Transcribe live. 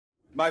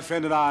My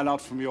friend and I are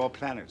not from your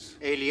planet.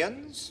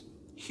 Aliens?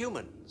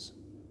 Humans?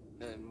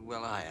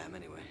 Well, I am,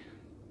 anyway.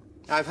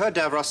 I've heard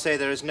Davros say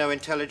there is no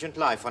intelligent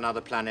life on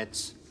other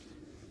planets.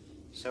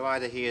 So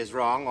either he is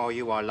wrong or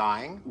you are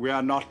lying. We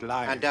are not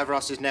lying. And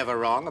Davros is never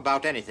wrong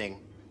about anything.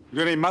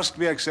 Really must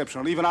be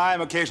exceptional. Even I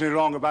am occasionally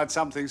wrong about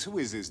some things. Who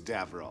is this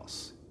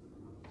Davros?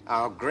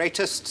 Our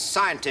greatest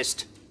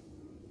scientist.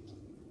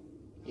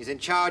 He's in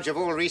charge of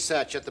all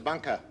research at the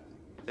bunker.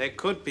 They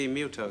could be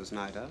mutos,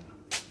 Nida.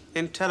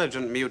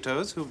 Intelligent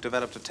mutos who've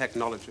developed a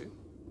technology.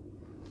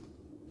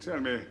 Tell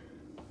me,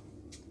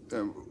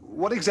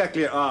 what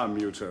exactly are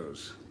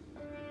mutos?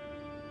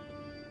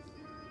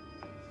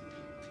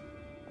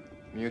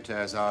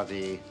 Mutos are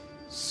the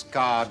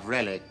scarred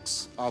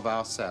relics of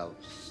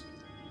ourselves.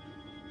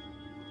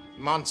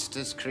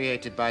 Monsters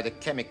created by the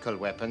chemical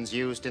weapons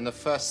used in the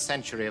first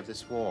century of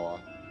this war.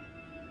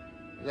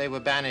 They were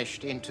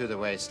banished into the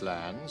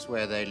wastelands,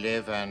 where they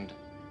live and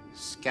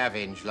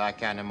scavenge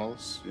like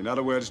animals. In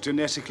other words,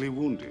 genetically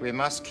wounded. We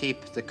must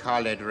keep the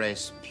Khaled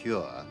race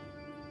pure.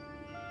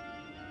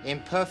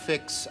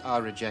 Imperfects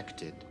are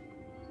rejected.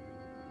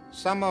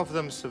 Some of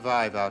them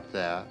survive out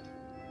there.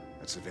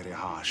 That's a very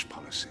harsh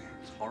policy.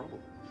 It's horrible.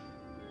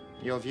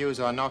 Your views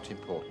are not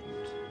important.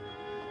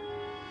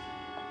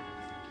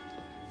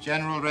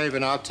 General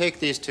Raven, I'll take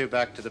these two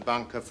back to the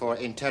bunker for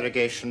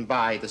interrogation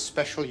by the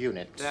special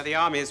unit. They're the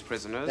Army's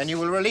prisoners. Then you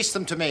will release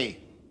them to me.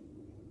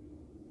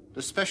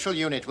 The special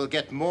unit will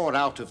get more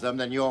out of them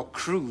than your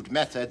crude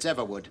methods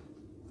ever would.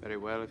 Very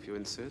well, if you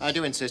insist. I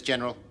do insist,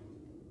 General.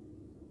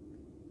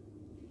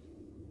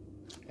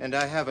 And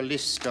I have a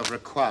list of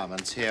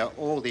requirements here.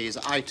 All these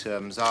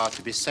items are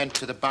to be sent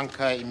to the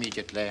bunker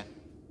immediately.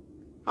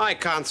 I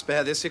can't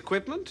spare this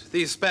equipment.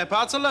 These spare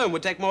parts alone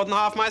would take more than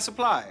half my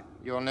supply.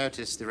 You'll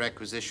notice the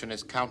requisition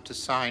is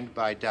countersigned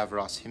by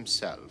Davros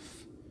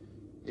himself.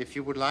 If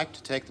you would like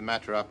to take the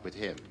matter up with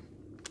him.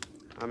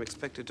 I'm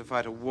expected to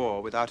fight a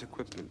war without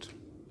equipment.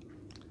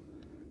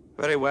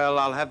 Very well,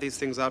 I'll have these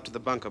things out to the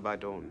bunker by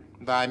dawn.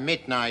 By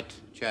midnight,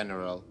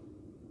 General.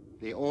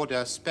 The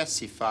order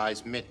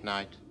specifies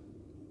midnight.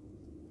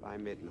 By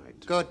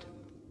midnight. Good.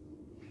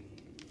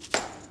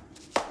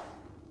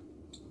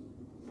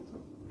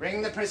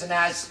 Bring the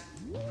prisoners.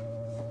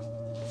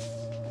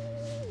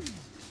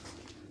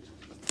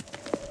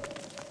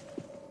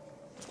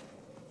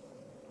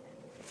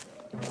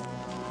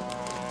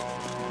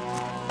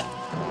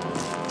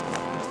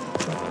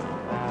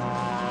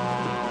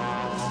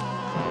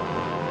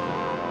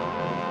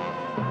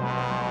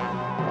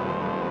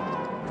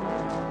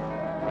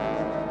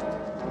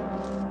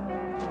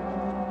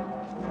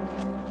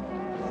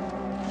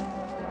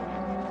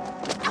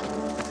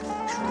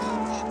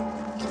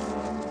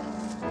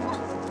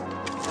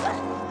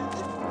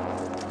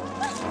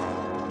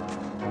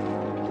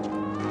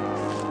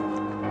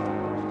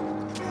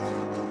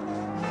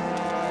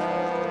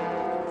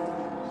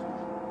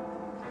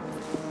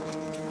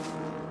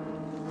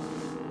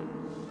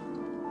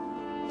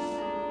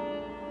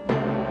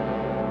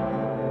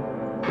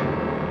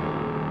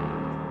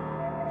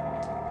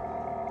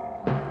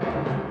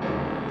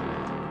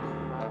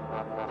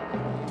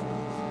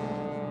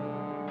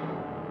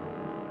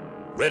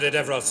 Ready,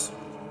 Davros.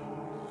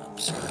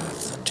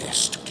 Observe the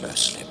test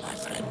closely, my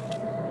friend.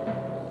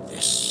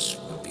 This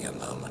will be a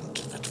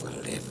moment that will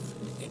live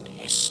in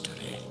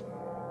history.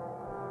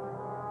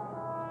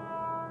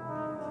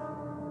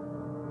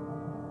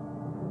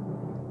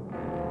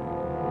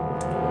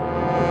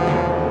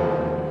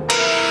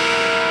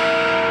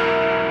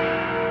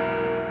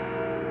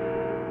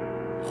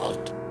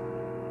 Halt.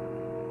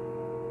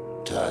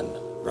 Turn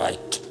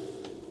right.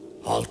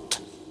 Halt.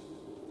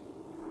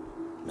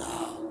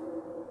 Now.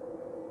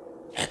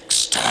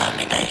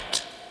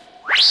 Exterminate.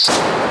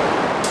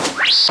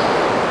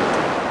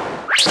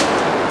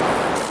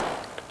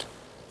 Perfect.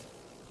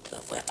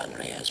 The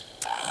weaponry is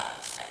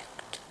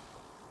perfect.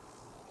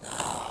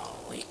 Now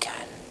we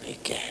can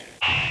begin.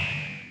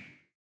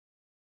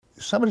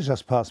 Somebody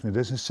just passed me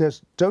this and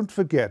says, don't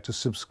forget to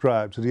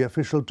subscribe to the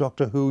official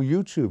Doctor Who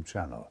YouTube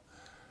channel.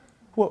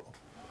 Well,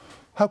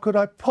 how could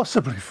I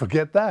possibly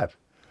forget that?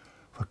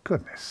 For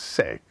goodness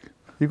sake.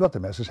 You got the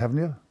message, haven't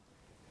you?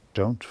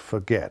 Don't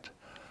forget.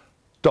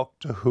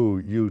 Doctor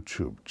Who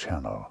YouTube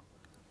channel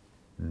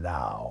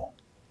now.